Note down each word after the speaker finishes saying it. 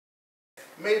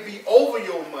may be over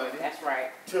your money. That's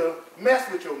right. To mess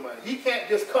with your money. He can't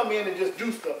just come in and just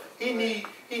do stuff. He need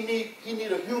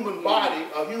a human body,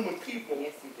 a human people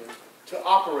to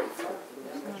operate through.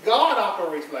 God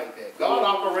operates like that. God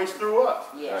operates through us.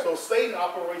 Yeah. So Satan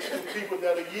operates through people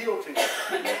that are yield to him.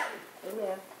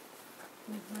 Amen.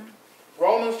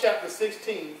 Romans chapter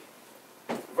 16,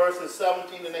 verses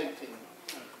 17 and 18.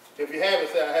 If you have it,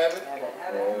 say I have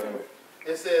it.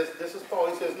 It says, this is Paul,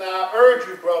 he says, now I urge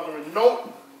you, brethren,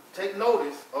 take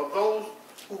notice of those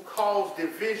who cause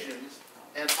divisions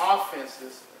and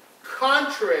offenses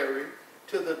contrary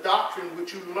to the doctrine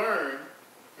which you learn.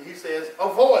 And he says,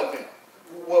 avoid them.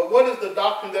 Well, what is the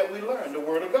doctrine that we learn? The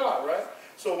Word of God, right?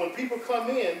 So when people come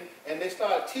in and they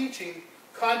start teaching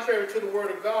contrary to the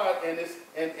Word of God and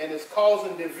it's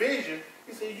causing division,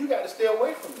 he says, you got to stay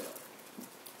away from them.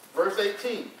 Verse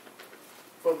 18.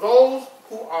 For those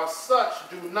who are such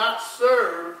do not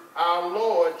serve our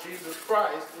Lord Jesus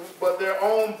Christ, but their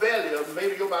own belly, or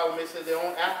maybe your Bible may say their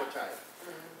own appetite.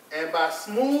 And by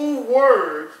smooth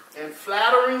words and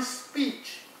flattering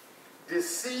speech,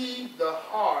 deceive the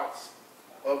hearts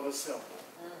of the simple.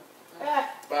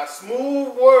 By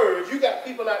smooth words, you got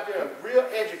people out there real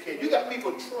educated. You got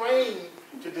people trained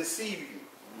to deceive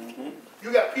you.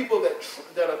 You got people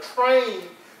that are trained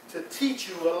to teach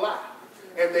you a lie.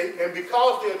 And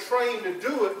because they're trained to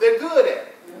do it, they're good at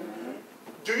it.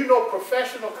 Do you know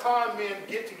professional con men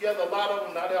get together, a lot of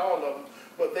them, not all of them,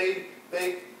 but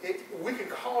we can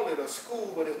call it a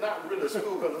school, but it's not really a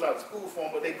school because it's not a school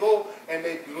form, but they go and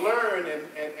they learn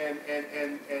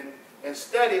and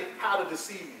study how to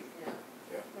deceive you.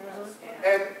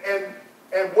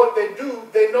 And what they do,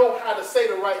 they know how to say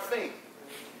the right thing.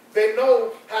 They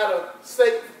know how to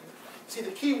say, see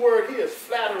the key word here is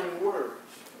flattering words.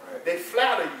 They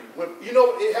flatter you.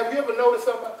 Have you ever noticed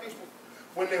something about people?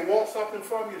 When they want something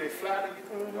from you, they flatter you.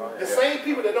 The same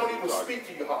people that don't even speak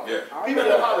to you hardly. People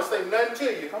that hardly say nothing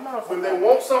to you. When they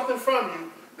want something from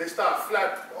you, they start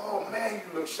flattering. Oh man,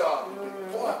 you look sharp.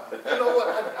 Boy, you know what?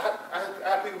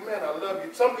 I think, man, I love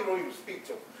you. Some people don't even speak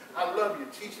to them. I love your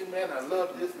teaching, man. I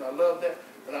love this and I love that.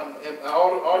 And I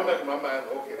automatically in my mind,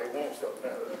 okay, they want something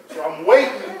now. So I'm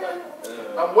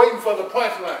waiting for the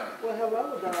punchline. Well,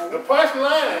 hello, darling.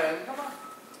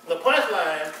 The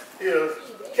punchline is,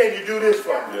 can you do this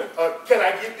for me? Can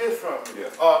I get this from you?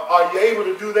 Are you able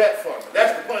to do that for me?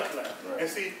 That's the punchline. And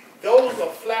see, those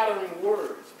are flattering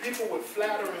words. People with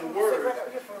flattering words,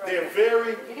 they're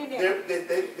very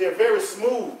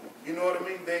smooth. You know what I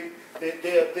mean?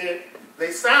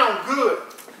 They sound good.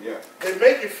 They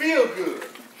make you feel good.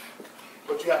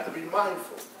 But you have to be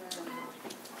mindful.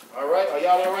 All right? Are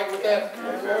y'all all right with that?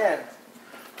 Amen.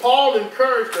 Paul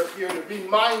encouraged us here to be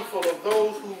mindful of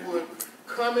those who would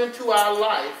come into our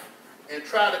life and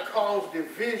try to cause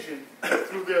division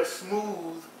through their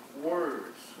smooth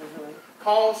words.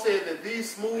 Paul said that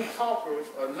these smooth talkers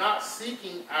are not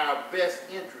seeking our best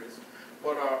interest,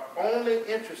 but are only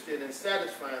interested in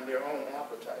satisfying their own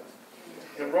appetites.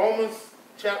 In Romans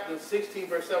chapter 16,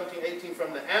 verse 17, 18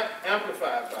 from the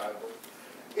Amplified Bible,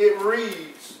 it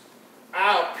reads,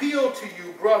 I appeal to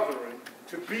you, brethren,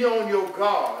 to be on your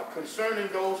guard concerning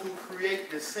those who create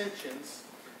dissensions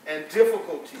and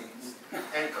difficulties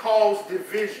and cause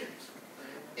divisions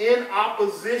in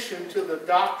opposition to the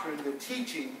doctrine, the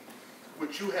teaching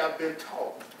which you have been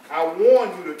taught. I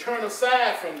warn you to turn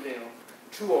aside from them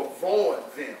to avoid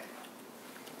them.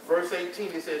 Verse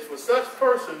 18, it says, for such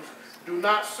persons do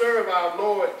not serve our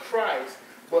Lord Christ,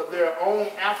 but their own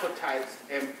appetites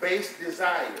and base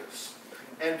desires.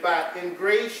 And by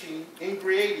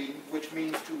ingratiating, which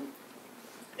means to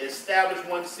establish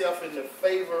oneself in the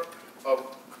favor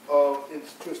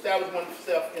to establish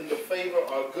oneself in the favor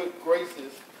or good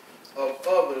graces of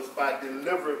others by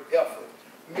deliberate effort.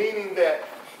 Meaning that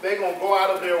they're going to go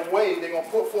out of their way, they're going to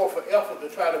put forth an effort to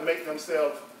try to make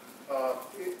themselves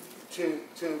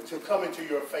to come into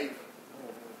your favor.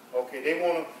 Okay, they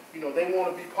want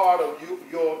to be part of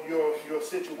your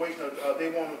situation. They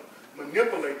want to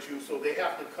manipulate you, so they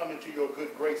have to come into your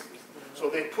good graces. So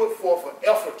they put forth an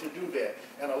effort to do that.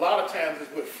 And a lot of times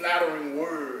it's with flattering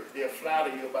words. They'll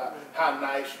flatter you about how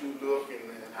nice you look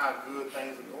and how good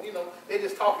things are going. You know, they're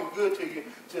just talking good to you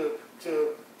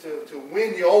to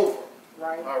win you over.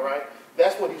 Right. All right?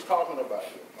 That's what he's talking about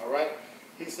here. All right?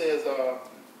 He says,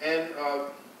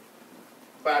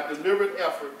 by deliberate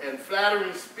effort and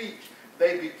flattering speech,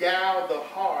 they beguile the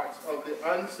hearts of the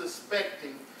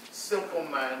unsuspecting,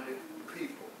 simple-minded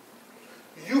people.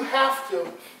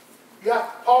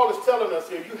 Paul is telling us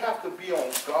here, you have to be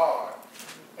on guard.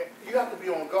 You have to be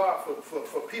on guard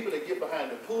for people that get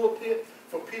behind the pulpit,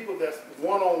 for people that's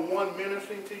one-on-one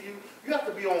ministering to you, you have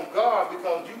to be on guard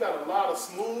because you got a lot of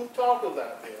smooth talkers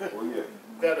out there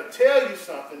that'll tell you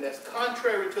something that's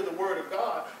contrary to the Word of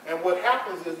God. And what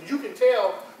happens is you can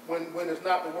tell when it's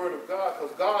not the Word of God,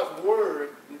 because God's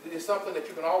Word is something that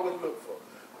you can always look for.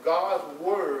 God's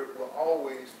Word will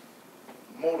always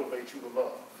motivate you to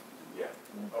love. Yeah.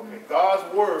 Okay.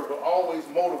 God's Word will always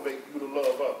motivate you to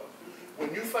love others.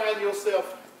 When you find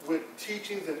yourself with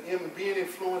teachings and being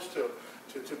influenced to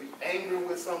be angry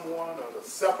with someone or to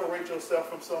separate yourself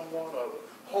from someone or to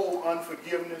hold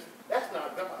unforgiveness, that's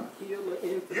not God. You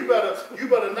better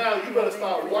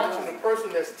start watching the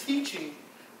person that's teaching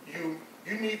you.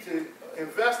 You need to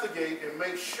investigate and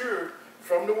make sure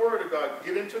from the Word of God,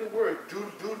 get into the Word. Do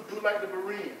like the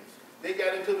Bereans. They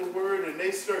got into the Word and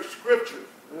they searched Scripture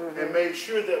and made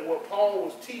sure that what Paul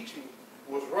was teaching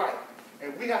was right.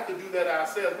 And we have to do that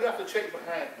ourselves. We have to check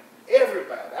behind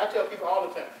everybody. I tell people all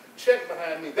the time, check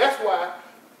behind me. That's why,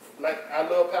 like, I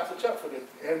love Pastor Chuck for this,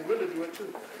 and really do it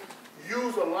too.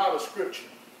 Use a lot of Scripture.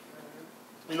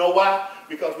 You know why?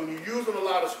 Because when you're using a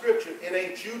lot of Scripture, it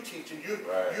ain't you teaching.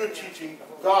 You're teaching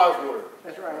God's Word.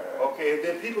 That's right. Okay, and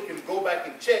then people can go back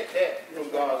and check that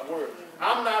from God's Word.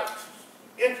 I'm not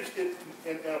interested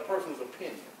in a person's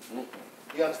opinion.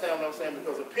 You understand what I'm saying?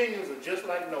 Because opinions are just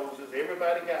like noses.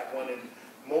 Everybody got one, and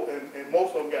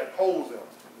most of them got holes in them.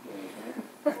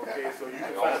 Okay, so you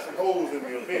can find some holes in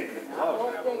the opinion.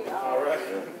 All right?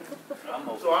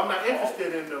 So I'm not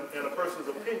interested in a person's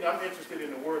opinion. I'm interested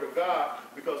in the Word of God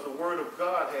because the Word of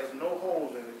God has no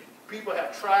holes in it. People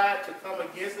have tried to come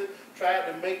against it, tried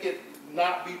to make it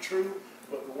not be true,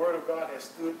 but the Word of God has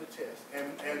stood the test.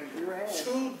 And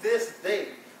to this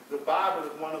day, the Bible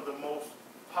is one of the most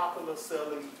popular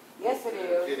selling. Yes, it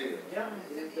is. It is. Yeah.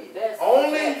 It is the best.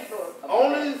 Only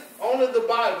the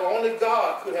Bible, only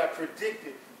God could have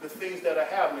predicted the things that are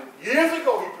happening. Years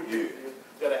ago, He predicted it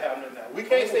that are happening now. We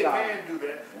can't say man do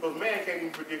that because man can't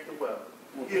even predict the weather.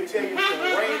 He'll tell you it's going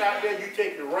to rain out there. You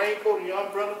take your raincoat and your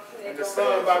umbrella, and the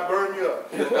sun about burn you up.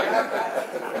 So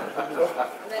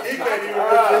he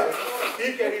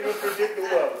can't even predict the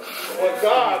weather. What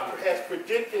God has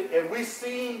predicted, and we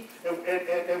see,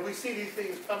 and we see these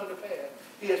things coming to pass.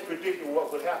 He has predicted what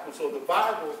would happen. So the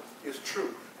Bible is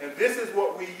true, and this is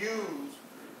what we use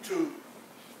to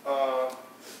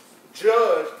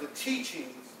judge the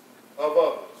teachings of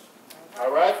others.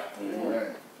 All right.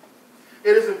 Amen.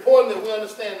 It is important that we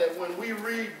understand that when we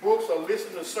read books or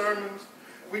listen to sermons,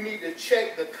 we need to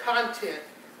check the content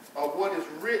of what is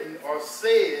written or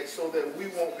said so that we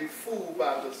won't be fooled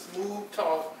by the smooth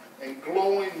talk and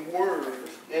glowing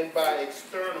words and by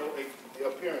external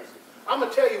appearances. I'm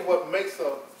gonna tell you what makes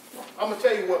a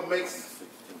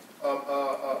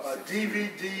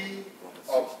DVD,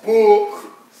 a book,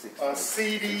 a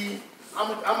CD.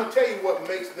 I'm gonna tell you what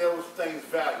makes those things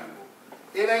valuable.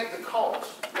 It ain't the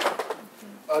cost.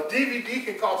 A DVD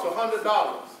can cost $100,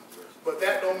 but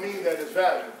that don't mean that it's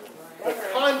valuable. The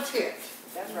content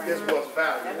is what's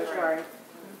valuable. That's right.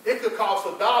 It could cost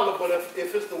 $1, but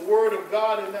if it's the Word of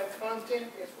God in that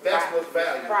content, that's what's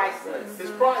valuable. Priceless.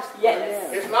 It's priceless.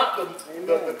 Yes. It's not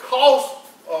the cost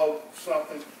of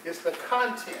something, it's the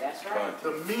content. That's right.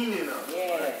 The meaning of it.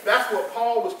 Yes. That's what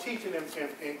Paul was teaching in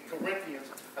Corinthians,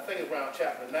 I think it's around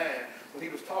chapter 9, when he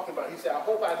was talking about, he said, I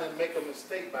hope I didn't make a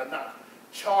mistake by not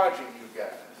charging you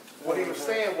guys. What he was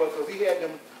saying was, because he had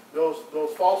them, those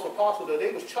false apostles, that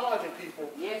they was charging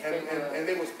people, Yes, and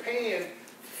they was paying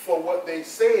for what they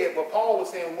said, but Paul was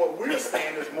saying what we're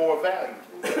saying is more valuable.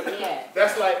 Yes.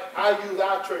 That's like, I use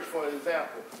our church for an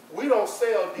example. We don't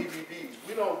sell DVDs.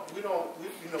 We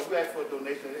ask for a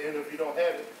donation, and if you don't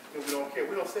have it, then we don't care.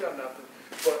 We don't sell nothing.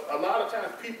 But a lot of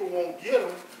times people won't get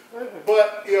them.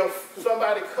 But if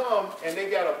somebody comes and they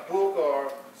got a book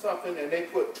or something and they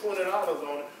put $20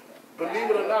 on it, believe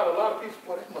it or not, a lot of people,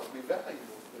 boy, that must be valuable.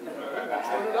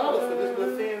 $20 for this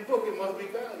little thin book, it must be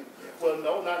valuable. Well,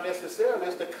 no, not necessarily.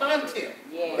 It's the content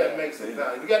that makes it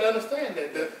valuable. You got to understand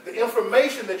that. The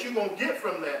information that you're going to get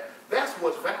from that, that's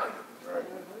what's valuable. Right.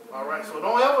 All right? So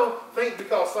don't ever think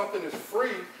because something is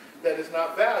free that it's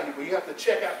not valuable. You have to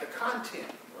check out the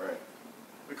content. Right.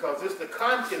 Because it's the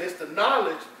content, it's the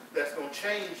knowledge that's going to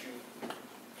change you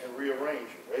and rearrange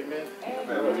you. Amen?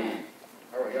 Amen.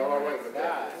 All right, y'all all right with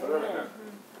that? Amen.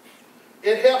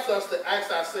 It helps us to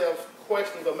ask ourselves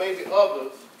questions, or maybe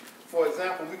others. For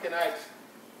example, we can ask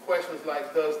questions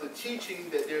like, does the teaching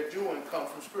that they're doing come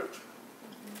from Scripture?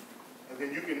 And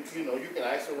then you can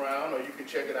ask around, or you can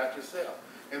check it out yourself.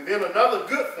 And then another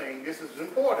good thing, this is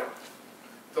important,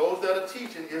 those that are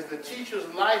teaching, is the teacher's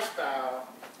lifestyle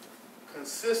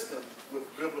consistent with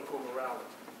biblical morality?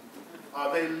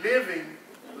 Are they living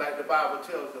like the Bible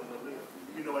tells them to live.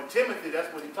 You know, in Timothy,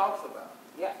 that's what he talks about.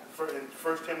 Yeah. In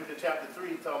 1 Timothy chapter 3,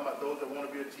 he's talking about those that want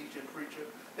to be a teacher and preacher.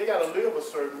 They got to live a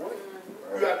certain way.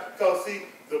 Because, see,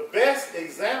 the best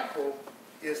example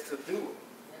is to do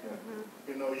it.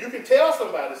 You know, you can tell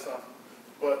somebody something,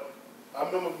 but I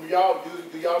remember do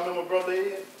y'all remember Brother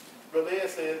Ed? Brother Ed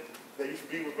said that you should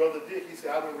be with Brother Dick. He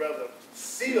said, I would rather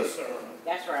see a sermon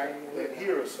That's right. than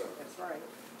hear a sermon. That's right.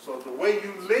 So the way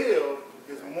you live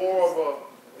is more of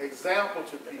an example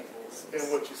to people than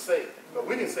what you say. But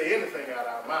we can say anything out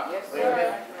of our mouth. Yes,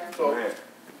 Amen. sir.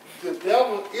 So the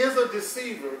devil is a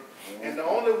deceiver, and the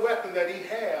only weapon that he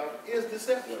has is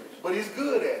deception. But he's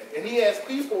good at it. And he has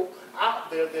people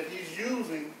out there that he's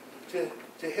using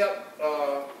to help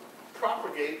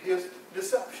propagate his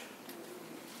deception.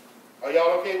 Are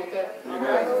y'all okay with that?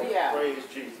 Hallelujah. Praise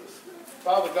Jesus.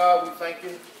 Father God, we thank you.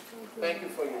 Thank you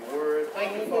for your word.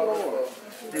 Thank you, Father,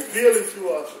 for revealing to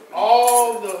us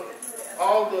all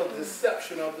the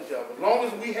deception of the devil. As long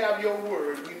as we have your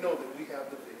word, we know that we have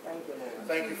the victory.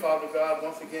 Thank you, Father God,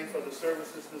 once again for the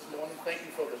services this morning. Thank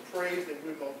you for the praise that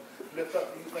we're going to lift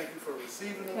up to you. Thank you for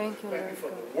receiving it. Thank you, Thank you for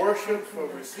the worship, for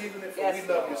receiving it. For Yes,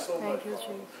 we love you Lord. so much, Thank you,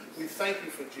 Father. Jesus. We thank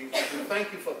you for Jesus. We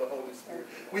thank you for the Holy Spirit.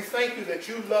 We thank you that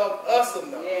you love us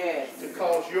enough Yes. to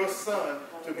cause your Son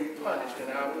to be punished in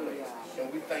our place.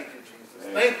 And we thank you,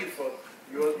 Jesus. Thank you for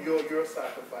your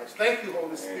sacrifice. Thank you,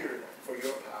 Holy Spirit, for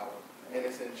your power. And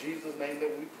it's in Jesus' name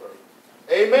that we pray.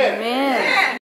 Amen. Amen.